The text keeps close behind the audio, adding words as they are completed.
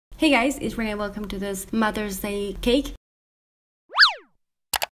Hey guys, it's Renee. Welcome to this Mother's Day cake.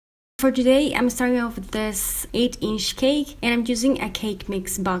 For today, I'm starting off with this 8-inch cake and I'm using a cake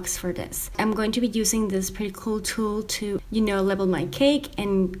mix box for this. I'm going to be using this pretty cool tool to, level my cake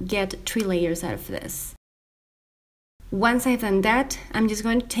and get 3 layers out of this. Once I've done that, I'm just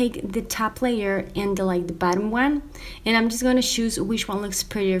going to take the top layer and the bottom one, and I'm just going to choose which one looks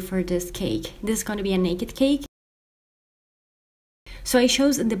prettier for this cake. This is going to be a naked cake. So I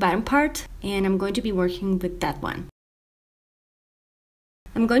chose the bottom part and I'm going to be working with that one.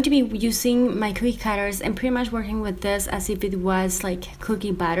 I'm going to be using my cookie cutters and pretty much working with this as if it was like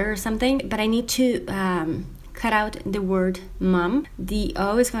cookie batter or something, but I need to cut out the word mom. The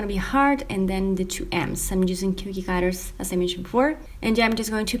O is going to be hard and then the 2 M's. I'm using cookie cutters as I mentioned before, and I'm just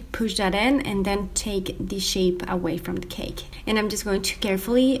going to push that in and then take the shape away from the cake, and I'm just going to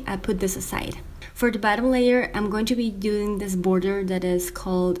carefully put this aside. For the bottom layer, I'm going to be doing this border that is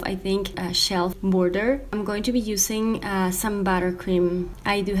called, I think, a shelf border. I'm going to be using some buttercream.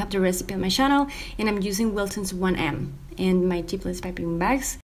 I do have the recipe on my channel, and I'm using Wilton's 1M and my Tipless piping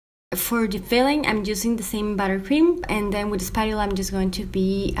bags. For the filling, I'm using the same buttercream, and then with the spatula, I'm just going to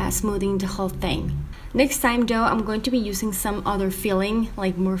be smoothing the whole thing. Next time though, I'm going to be using some other filling,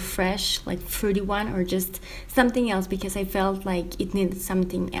 like more fresh, like fruity one, or just something else because I felt like it needed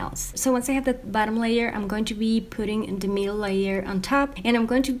something else. So once I have the bottom layer, I'm going to be putting the middle layer on top, and I'm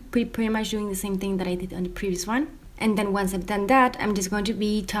going to be pretty much doing the same thing that I did on the previous one. And then once I've done that, I'm just going to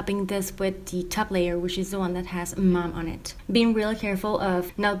be topping this with the top layer, which is the one that has mom on it. Being really careful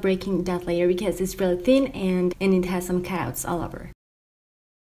of not breaking that layer because it's really thin and it has some cutouts all over.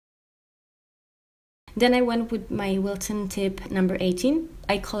 Then I went with my Wilton tip number 18.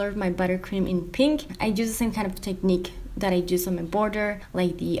 I colored my buttercream in pink. I used the same kind of technique that I used on my border,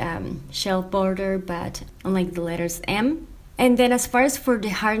 like the shelf border, but unlike the letters M. And then as far as for the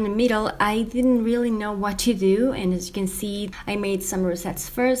heart in the middle, I didn't really know what to do, and as you can see, I made some rosettes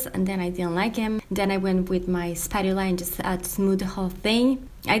first and then I didn't like them. Then I went with my spatula and just smoothed the whole thing.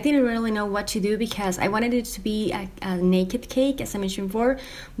 I didn't really know what to do because I wanted it to be a naked cake, as I mentioned before,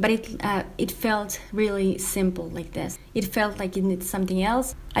 but it felt really simple like this. It felt like it needed something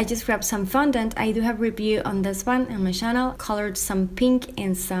else. I just grabbed some fondant. I do have a review on this one on my channel, colored some pink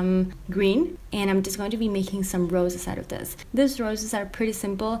and some green, and I'm just going to be making some roses out of this. These roses are pretty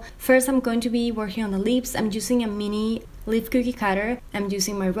simple. First, I'm going to be working on the leaves. I'm using a mini leaf cookie cutter. I'm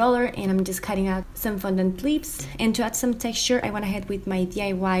using my roller and I'm just cutting out some fondant leaves. And to add some texture, I went ahead with my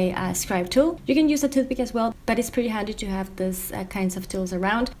DIY scribe tool. You can use a toothpick as well, but it's pretty handy to have these kinds of tools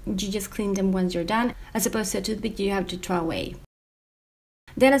around. You just clean them once you're done, as opposed to a toothpick you have to throw away.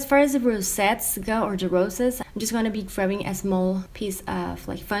 Then as far as the rosettes go, or the roses, I'm just going to be grabbing a small piece of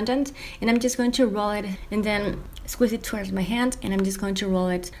fondant, and I'm just going to roll it and then squeeze it towards my hand, and I'm just going to roll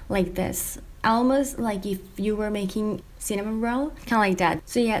it like this, almost like if you were making cinnamon roll, kind of like that.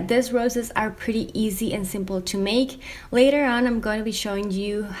 So yeah, these roses are pretty easy and simple to make. Later on, I'm going to be showing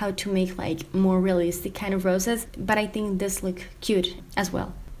you how to make more realistic kind of roses, but I think this look cute as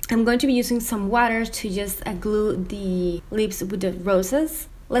well. I'm going to be using some water to just glue the leaves with the roses.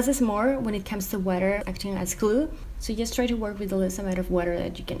 Less is more when it comes to water acting as glue, so just try to work with the least amount of water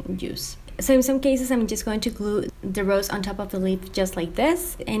that you can use. So in some cases, I'm just going to glue the rose on top of the leaf just like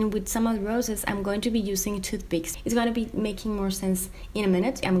this, and with some of the roses, I'm going to be using toothpicks. It's going to be making more sense in a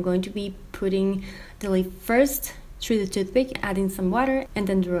minute. I'm going to be putting the leaf first through the toothpick, adding some water, and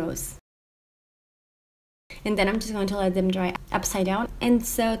then the rose. And then I'm just going to let them dry upside down. And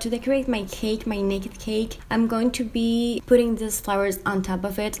so to decorate my cake, my naked cake, I'm going to be putting these flowers on top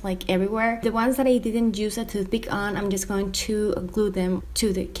of it, everywhere. The ones that I didn't use a toothpick on, I'm just going to glue them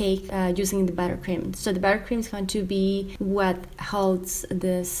to the cake using the buttercream. So the buttercream is going to be what holds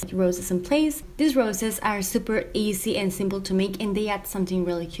these roses in place. These roses are super easy and simple to make, and they add something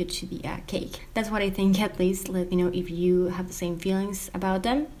really cute to the cake. That's what I think, at least. Let me know if you have the same feelings about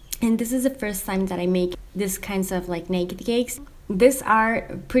them. And this is the first time that I make these kinds of naked cakes. These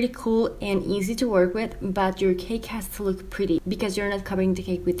are pretty cool and easy to work with, but your cake has to look pretty because you're not covering the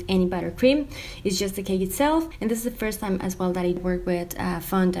cake with any buttercream. It's just the cake itself. And this is the first time as well that I work with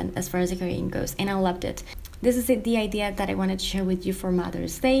fondant as far as decorating goes, and I loved it. This is the idea that I wanted to share with you for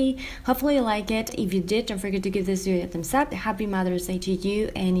Mother's Day. Hopefully you like it. If you did, don't forget to give this video a thumbs up. Happy Mother's Day to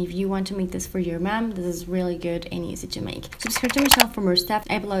you. And if you want to make this for your mom, this is really good and easy to make. Subscribe to my channel for more stuff.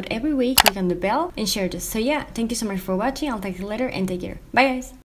 I upload every week. Click on the bell and share this. So yeah, thank you so much for watching. I'll talk to you later and take care. Bye guys.